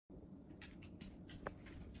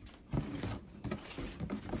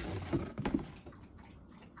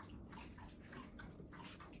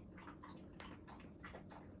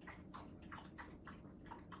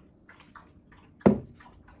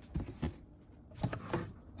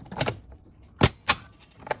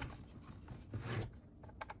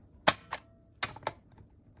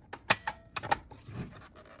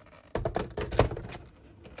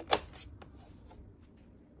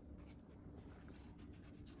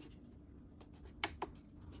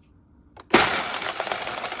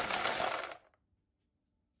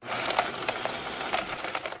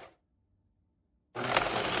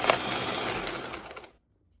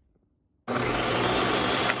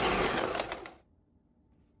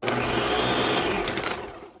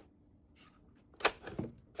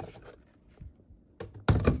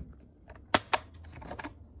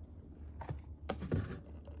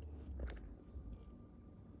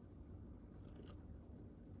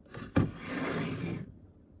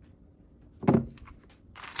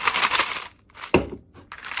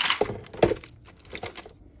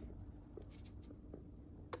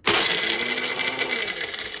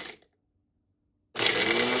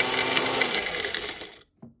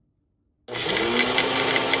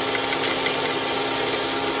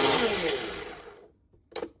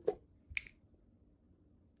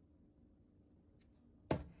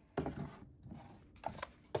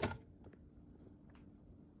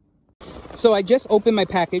So I just opened my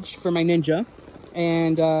package for my Ninja,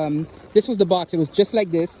 and this was the box. It was just like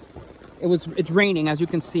this. It's raining, as you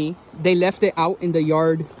can see. They left it out in the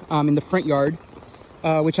yard, in the front yard,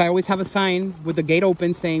 which I always have a sign with the gate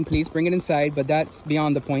open saying please bring it inside, but that's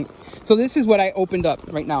beyond the point. So this is what I opened up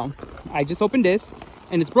right now. I just opened this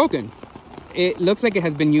and it's broken. It looks like it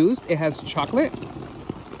has been used. It has chocolate.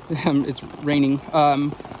 It's raining.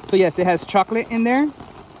 So yes, it has chocolate in there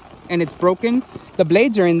and it's broken. The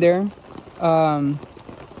blades are in there. I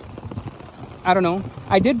don't know.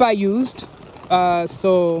 I did buy used,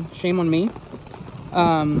 so shame on me.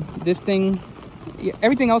 This thing,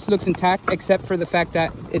 everything else looks intact except for the fact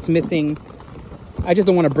that it's missing. I just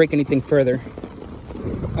don't want to break anything further.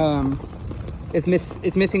 It's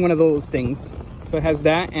missing one of those things. So it has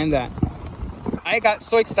that and that. I got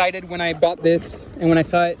so excited when I bought this and when I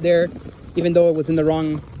saw it there, even though it was in the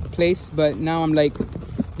wrong place, but now I'm like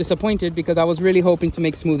disappointed because I was really hoping to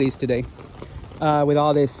make smoothies today, with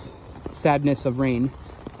all this sadness of rain.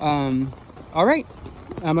 All right,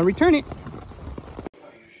 I'm gonna return it.